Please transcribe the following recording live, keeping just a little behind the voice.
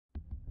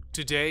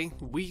Today,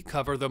 we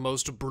cover the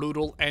most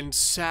brutal and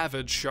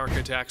savage shark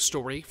attack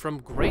story from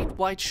great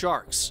white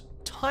sharks,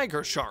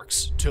 tiger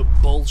sharks, to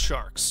bull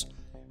sharks.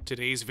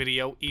 Today's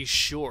video is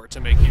sure to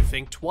make you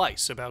think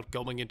twice about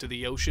going into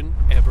the ocean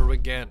ever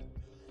again.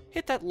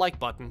 Hit that like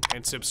button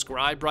and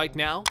subscribe right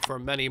now for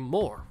many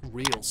more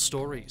real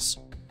stories.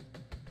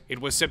 It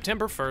was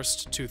September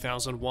 1st,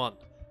 2001.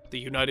 The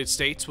United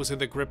States was in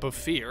the grip of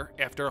fear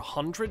after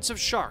hundreds of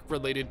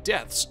shark-related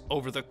deaths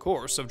over the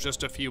course of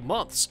just a few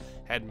months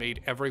had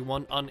made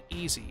everyone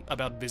uneasy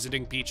about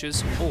visiting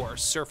beaches or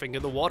surfing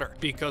in the water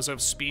because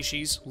of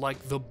species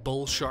like the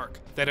bull shark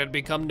that had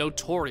become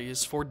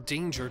notorious for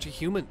danger to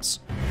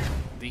humans.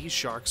 These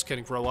sharks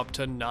can grow up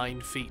to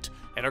 9 feet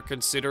and are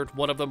considered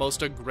one of the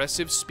most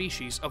aggressive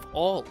species of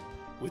all.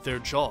 With their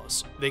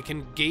jaws, they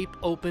can gape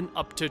open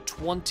up to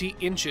 20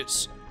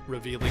 inches,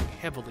 revealing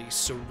heavily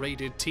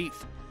serrated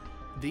teeth.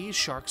 These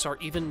sharks are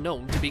even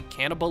known to be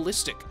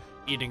cannibalistic,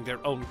 eating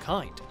their own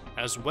kind,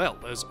 as well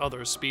as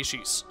other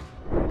species.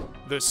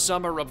 The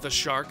summer of the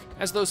shark,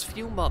 as those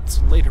few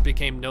months later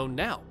became known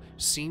now,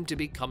 seemed to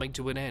be coming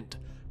to an end,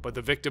 but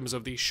the victims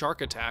of these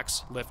shark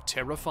attacks left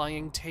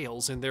terrifying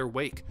tales in their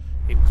wake,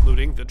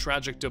 including the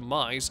tragic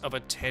demise of a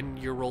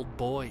 10-year-old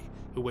boy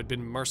who had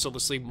been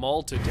mercilessly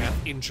mauled to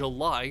death in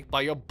July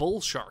by a bull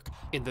shark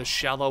in the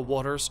shallow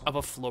waters of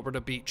a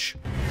Florida beach.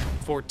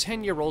 For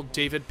 10-year-old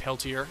David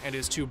Peltier and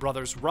his 2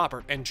 brothers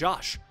Robert and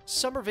Josh,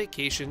 summer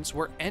vacations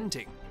were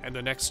ending, and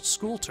the next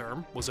school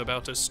term was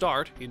about to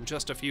start in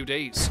just a few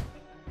days.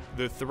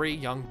 The 3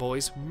 young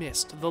boys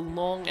missed the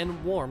long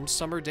and warm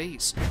summer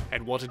days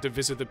and wanted to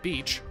visit the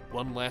beach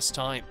one last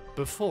time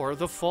before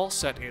the fall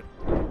set in.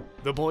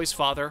 The boys'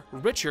 father,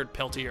 Richard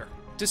Peltier,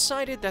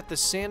 decided that the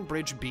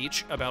Sandbridge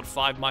Beach, about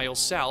 5 miles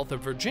south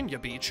of Virginia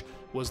Beach,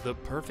 was the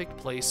perfect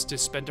place to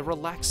spend a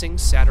relaxing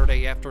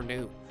Saturday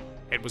afternoon.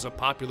 It was a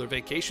popular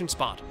vacation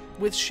spot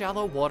with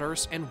shallow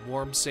waters and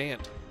warm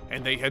sand,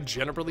 and they had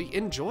generally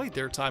enjoyed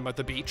their time at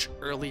the beach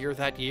earlier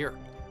that year.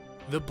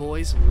 The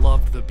boys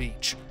loved the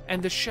beach,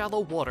 and the shallow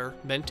water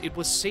meant it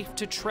was safe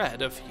to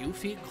tread a few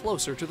feet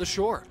closer to the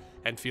shore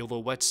and feel the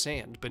wet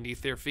sand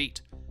beneath their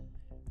feet.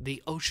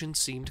 The ocean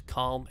seemed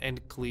calm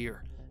and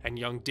clear, and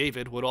young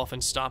David would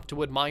often stop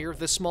to admire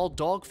the small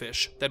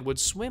dogfish that would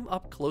swim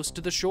up close to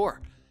the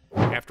shore.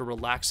 After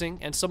relaxing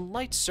and some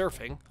light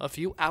surfing, a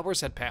few hours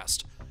had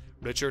passed.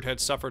 Richard had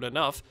suffered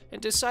enough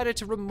and decided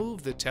to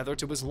remove the tether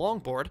to his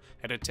longboard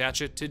and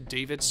attach it to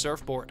David's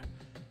surfboard.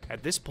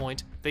 At this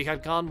point, they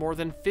had gone more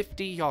than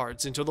 50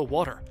 yards into the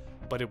water,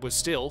 but it was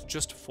still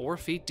just 4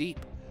 feet deep.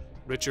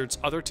 Richard's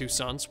other 2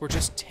 sons were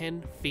just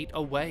 10 feet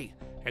away,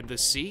 and the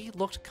sea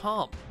looked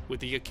calm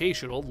with the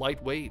occasional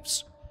light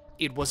waves.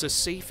 It was a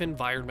safe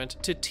environment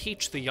to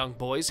teach the young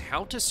boys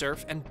how to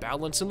surf and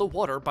balance in the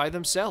water by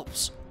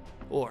themselves.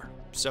 Or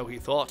so he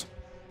thought.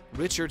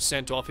 Richard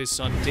sent off his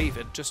son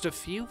David just a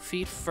few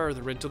feet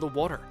further into the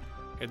water,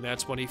 and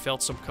that's when he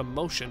felt some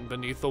commotion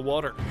beneath the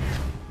water.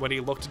 When he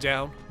looked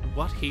down,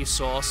 what he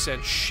saw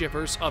sent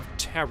shivers of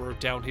terror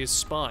down his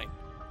spine.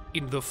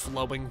 In the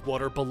flowing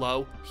water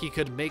below, he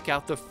could make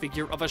out the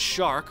figure of a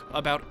shark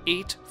about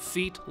 8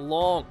 feet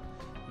long.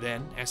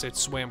 Then, as it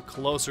swam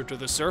closer to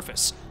the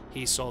surface,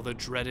 he saw the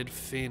dreaded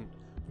fin.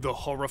 The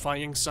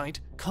horrifying sight,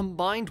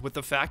 combined with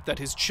the fact that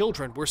his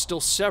children were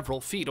still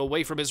several feet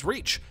away from his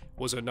reach,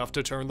 was enough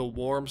to turn the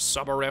warm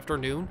summer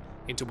afternoon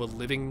into a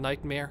living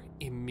nightmare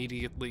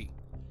immediately.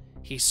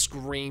 He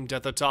screamed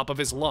at the top of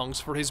his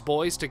lungs for his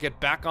boys to get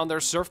back on their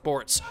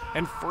surfboards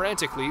and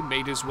frantically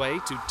made his way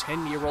to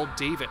 10-year-old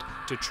David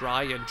to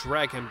try and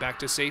drag him back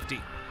to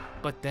safety.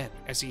 But then,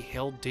 as he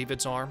held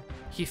David's arm,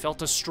 he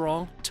felt a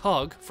strong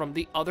tug from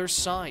the other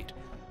side.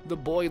 The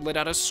boy let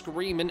out a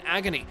scream in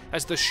agony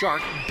as the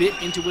shark bit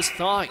into his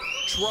thigh,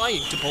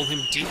 trying to pull him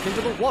deep into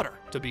the water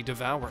to be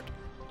devoured.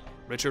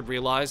 Richard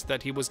realized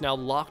that he was now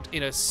locked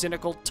in a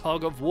cynical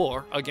tug of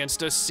war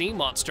against a sea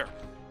monster,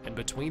 and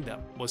between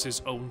them was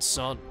his own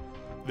son.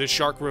 The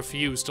shark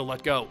refused to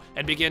let go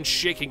and began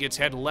shaking its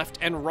head left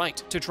and right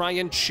to try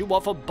and chew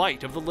off a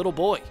bite of the little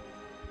boy.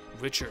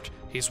 Richard,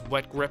 his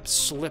wet grip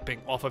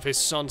slipping off of his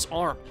son's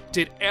arm,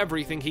 did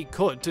everything he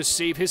could to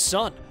save his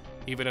son,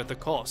 even at the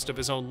cost of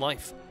his own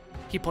life.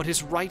 He put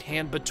his right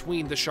hand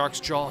between the shark's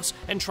jaws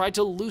and tried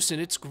to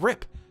loosen its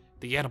grip.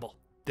 The animal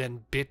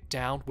then bit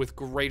down with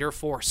greater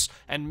force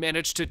and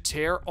managed to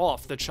tear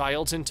off the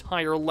child's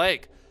entire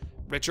leg.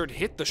 Richard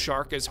hit the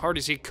shark as hard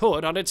as he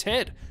could on its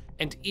head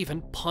and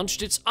even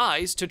punched its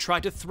eyes to try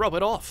to throw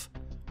it off.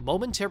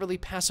 Momentarily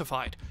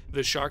pacified,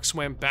 the shark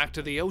swam back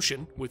to the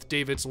ocean with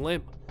David's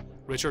limb.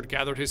 Richard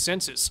gathered his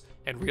senses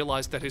and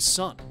realized that his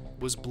son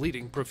was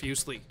bleeding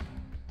profusely.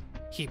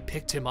 He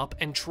picked him up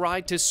and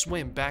tried to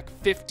swim back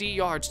 50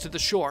 yards to the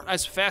shore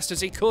as fast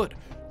as he could,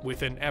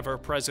 with an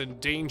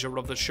ever-present danger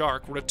of the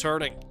shark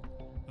returning.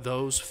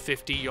 Those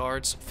 50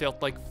 yards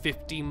felt like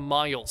 50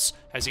 miles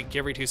as he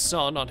carried his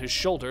son on his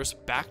shoulders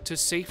back to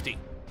safety.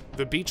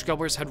 The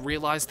beachgoers had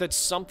realized that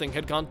something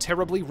had gone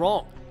terribly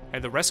wrong,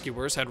 and the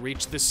rescuers had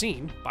reached the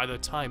scene by the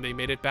time they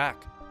made it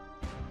back.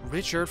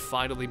 Richard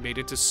finally made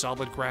it to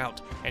solid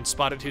ground and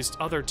spotted his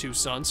other two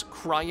sons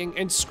crying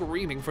and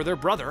screaming for their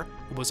brother,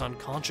 who was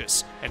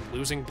unconscious and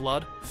losing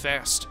blood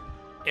fast.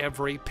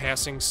 Every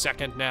passing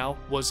second now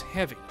was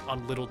heavy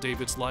on little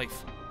David's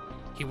life.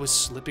 He was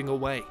slipping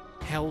away,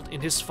 held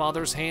in his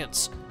father's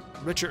hands.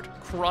 Richard,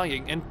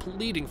 crying and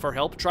pleading for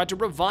help, tried to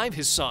revive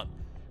his son.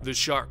 The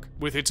shark,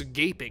 with its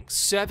gaping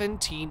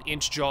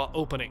 17-inch jaw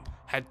opening,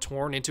 had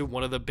torn into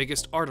one of the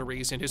biggest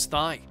arteries in his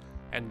thigh,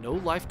 and no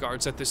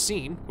lifeguards at the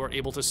scene were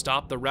able to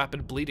stop the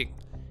rapid bleeding.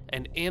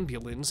 An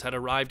ambulance had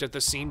arrived at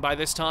the scene by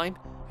this time,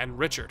 and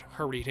Richard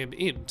hurried him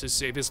in to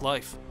save his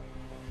life.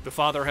 The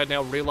father had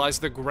now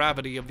realized the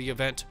gravity of the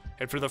event,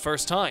 and for the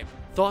first time,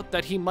 thought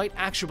that he might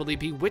actually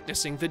be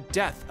witnessing the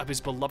death of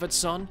his beloved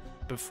son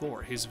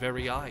before his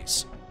very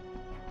eyes.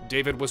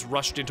 David was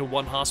rushed into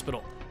one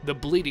hospital. The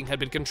bleeding had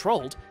been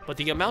controlled, but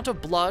the amount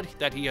of blood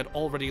that he had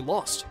already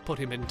lost put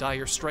him in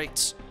dire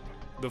straits.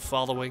 The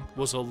following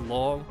was a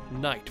long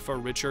night for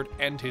Richard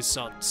and his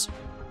sons.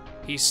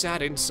 He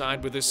sat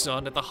inside with his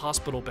son at the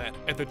hospital bed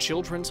at the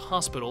Children's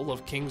Hospital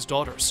of King's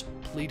Daughters,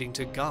 pleading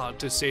to God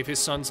to save his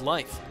son's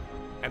life.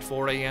 At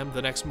 4 a.m.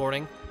 the next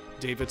morning,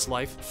 David's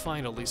life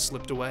finally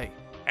slipped away,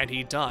 and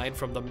he died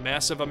from the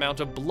massive amount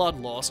of blood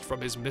lost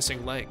from his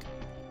missing leg.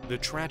 The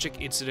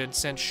tragic incident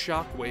sent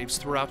shockwaves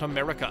throughout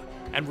America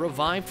and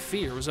revived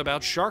fears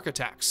about shark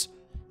attacks.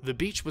 The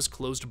beach was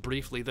closed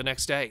briefly the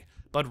next day,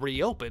 but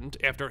reopened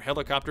after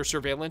helicopter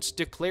surveillance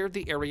declared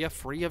the area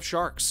free of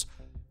sharks.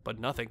 But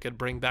nothing could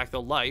bring back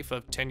the life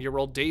of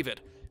 10-year-old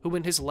David, who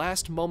in his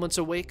last moments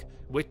awake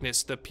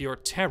witnessed the pure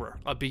terror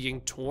of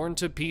being torn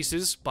to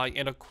pieces by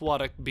an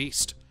aquatic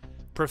beast.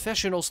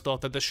 Professionals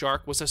thought that the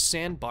shark was a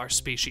sandbar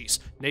species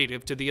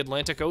native to the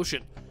Atlantic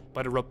Ocean,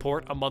 but a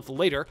report a month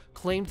later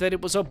claimed that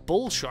it was a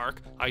bull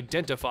shark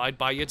identified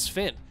by its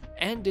fin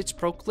and its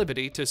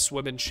proclivity to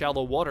swim in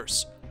shallow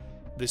waters.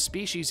 The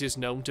species is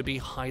known to be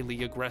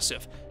highly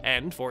aggressive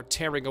and for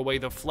tearing away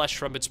the flesh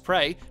from its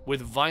prey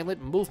with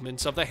violent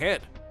movements of the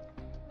head.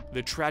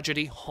 The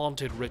tragedy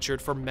haunted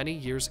Richard for many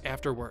years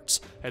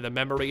afterwards, and the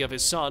memory of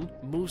his son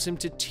moves him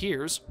to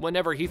tears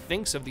whenever he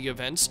thinks of the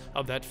events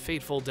of that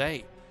fateful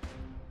day.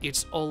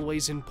 It's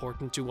always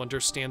important to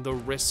understand the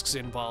risks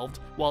involved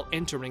while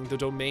entering the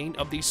domain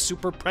of these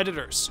super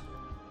predators.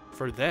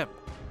 For them,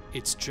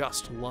 it's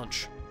just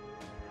lunch.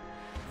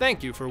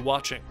 Thank you for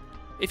watching.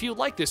 If you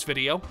like this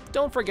video,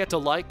 don't forget to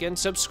like and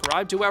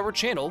subscribe to our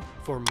channel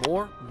for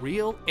more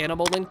real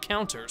animal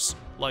encounters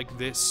like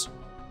this.